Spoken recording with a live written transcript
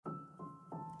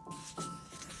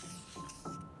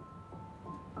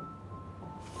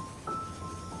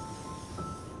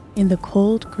In the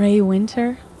cold, grey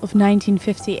winter of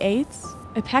 1958,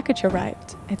 a package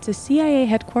arrived at the CIA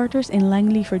headquarters in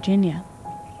Langley, Virginia.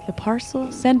 The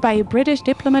parcel, sent by a British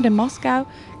diplomat in Moscow,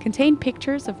 contained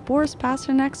pictures of Boris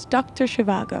Pasternak's Dr.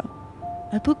 Zhivago,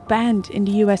 a book banned in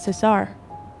the USSR.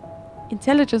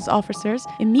 Intelligence officers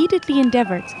immediately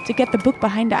endeavored to get the book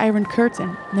behind the Iron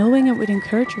Curtain, knowing it would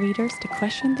encourage readers to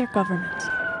question their government.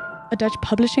 A Dutch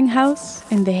publishing house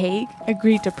in The Hague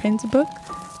agreed to print the book,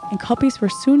 and copies were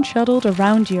soon shuttled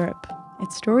around Europe,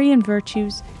 its story and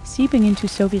virtues seeping into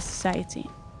Soviet society.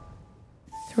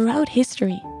 Throughout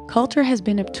history, culture has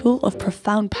been a tool of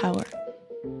profound power.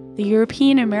 The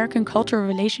European-American cultural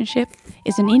relationship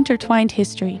is an intertwined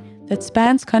history that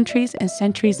spans countries and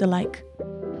centuries alike.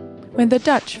 When the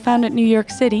Dutch founded New York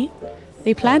City,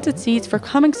 they planted seeds for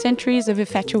coming centuries of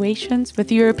infatuations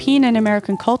with European and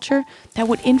American culture that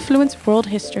would influence world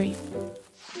history.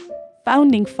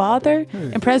 Founding father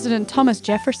and President Thomas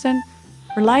Jefferson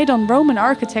relied on Roman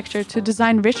architecture to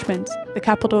design Richmond, the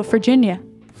capital of Virginia.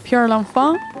 Pierre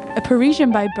L'Enfant, a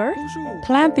Parisian by birth,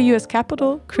 planned the US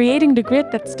Capitol, creating the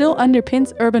grid that still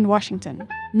underpins urban Washington.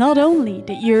 Not only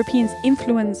did Europeans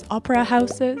influence opera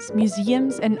houses,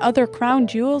 museums, and other crown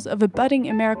jewels of a budding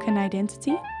American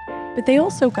identity, but they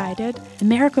also guided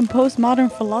American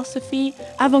postmodern philosophy,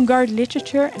 avant-garde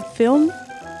literature, and film,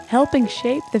 helping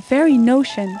shape the very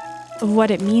notion of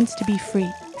what it means to be free.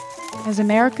 As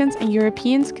Americans and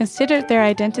Europeans considered their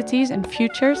identities and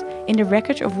futures in the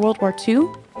wreckage of World War II,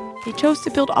 they chose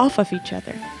to build off of each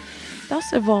other.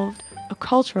 Thus evolved a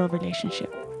cultural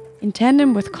relationship, in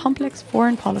tandem with complex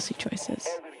foreign policy choices.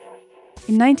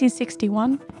 In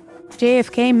 1961,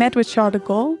 JFK met with Charles de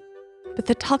Gaulle, but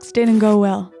the talks didn't go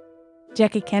well.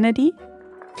 Jackie Kennedy,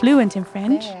 fluent in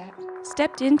French,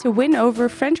 stepped in to win over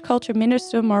French Culture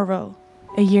Minister Moreau.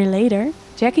 A year later,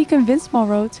 Jackie convinced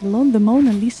Moreau to loan the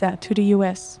Mona Lisa to the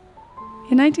US.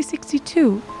 In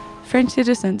 1962, French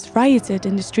citizens rioted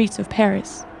in the streets of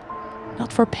Paris,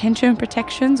 not for pension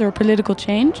protections or political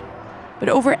change, but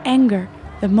over anger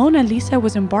that Mona Lisa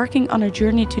was embarking on a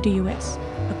journey to the US,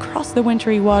 across the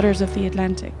wintry waters of the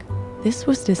Atlantic. This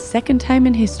was the second time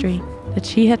in history that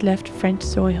she had left French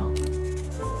soil.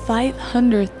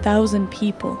 500,000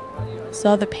 people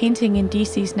saw the painting in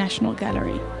DC's National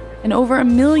Gallery, and over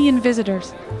 1 million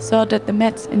visitors saw it at the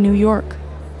Met in New York.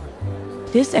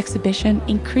 This exhibition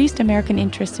increased American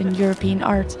interest in European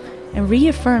art and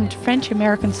reaffirmed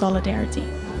French-American solidarity.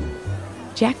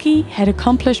 Jackie had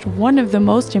accomplished one of the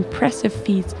most impressive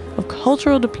feats of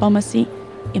cultural diplomacy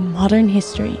in modern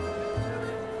history.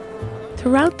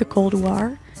 Throughout the Cold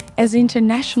War, as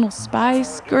international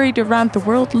spies scurried around the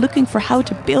world looking for how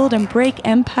to build and break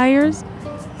empires,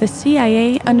 the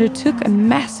CIA undertook a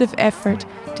massive effort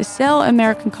to sell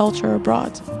American culture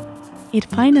abroad. It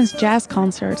financed jazz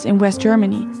concerts in West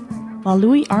Germany, while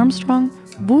Louis Armstrong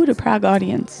wooed a Prague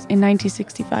audience in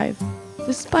 1965.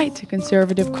 Despite the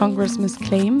conservative congressman's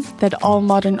claim that all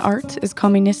modern art is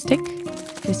communistic,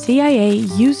 the CIA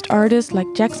used artists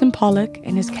like Jackson Pollock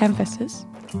and his canvases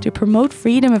to promote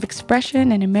freedom of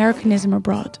expression and Americanism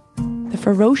abroad. The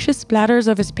ferocious splatters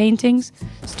of his paintings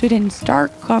stood in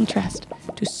stark contrast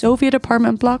to Soviet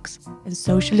apartment blocks and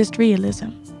socialist realism.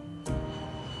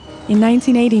 In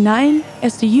 1989,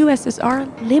 as the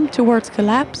USSR limped towards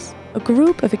collapse, a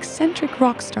group of eccentric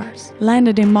rock stars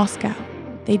landed in Moscow.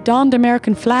 They donned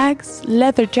American flags,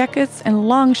 leather jackets, and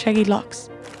long shaggy locks,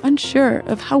 unsure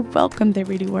of how welcome they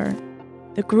really were.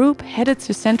 The group headed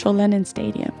to Central Lenin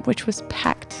Stadium, which was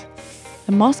packed.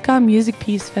 The Moscow Music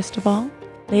Peace Festival,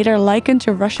 later likened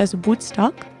to Russia's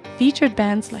Woodstock, featured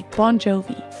bands like Bon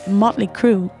Jovi and Motley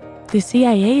Crue. The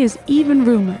CIA is even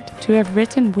rumored to have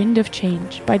written Wind of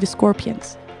Change by the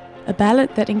Scorpions, a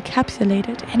ballad that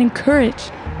encapsulated and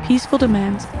encouraged peaceful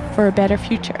demands for a better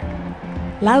future.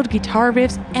 Loud guitar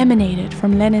riffs emanated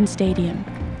from Lenin Stadium,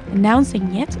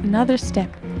 announcing yet another step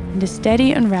in the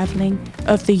steady unraveling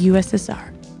of the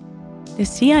USSR. The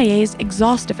CIA's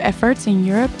exhaustive efforts in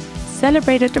Europe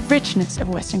celebrated the richness of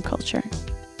Western culture,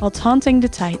 while taunting the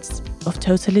tides of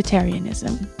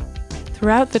totalitarianism.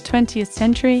 Throughout the 20th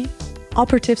century,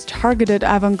 operatives targeted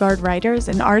avant-garde writers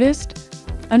and artists,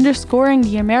 underscoring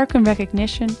the American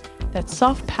recognition that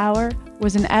soft power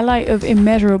was an ally of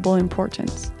immeasurable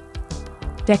importance.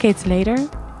 Decades later,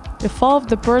 the fall of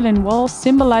the Berlin Wall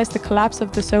symbolized the collapse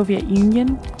of the Soviet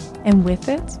Union, and with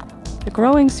it, the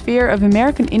growing sphere of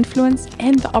American influence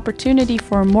and the opportunity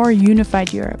for a more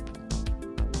unified Europe.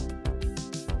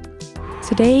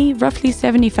 Today, roughly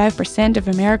 75% of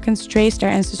Americans trace their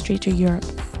ancestry to Europe,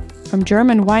 from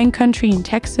German wine country in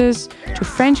Texas to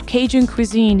French Cajun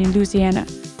cuisine in Louisiana.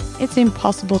 It's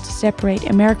impossible to separate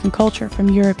American culture from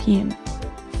European.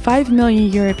 5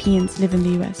 million Europeans live in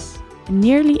the US, and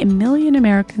nearly 1 million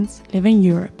Americans live in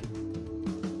Europe.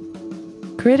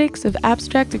 Critics of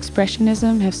abstract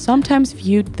expressionism have sometimes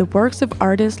viewed the works of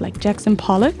artists like Jackson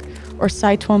Pollock or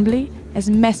Cy Twombly as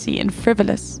messy and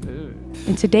frivolous.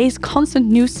 In today's constant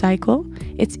news cycle,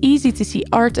 it's easy to see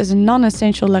art as a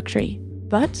non-essential luxury.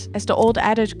 But, as the old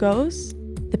adage goes,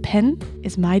 the pen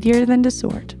is mightier than the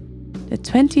sword. The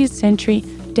 20th century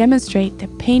demonstrate that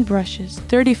paintbrushes,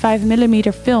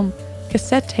 35mm film,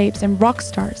 cassette tapes, and rock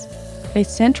stars play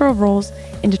central roles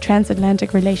in the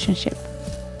transatlantic relationship,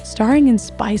 starring in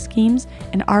spy schemes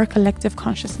and our collective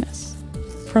consciousness.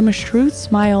 From a shrewd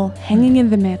smile hanging in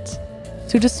the Met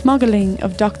to the smuggling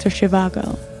of Dr.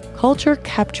 Zhivago, culture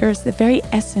captures the very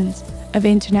essence of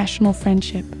international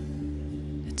friendship.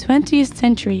 The 20th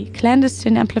century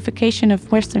clandestine amplification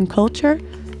of Western culture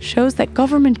shows that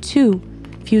government too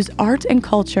views art and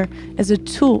culture as a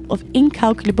tool of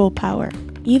incalculable power,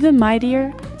 even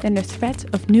mightier than the threat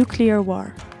of nuclear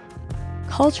war.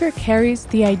 Culture carries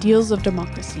the ideals of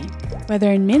democracy.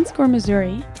 Whether in Minsk or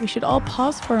Missouri, we should all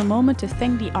pause for a moment to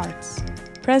thank the arts,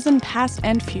 present, past,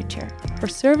 and future, for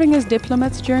serving as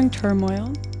diplomats during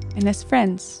turmoil and as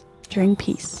friends during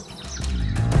peace.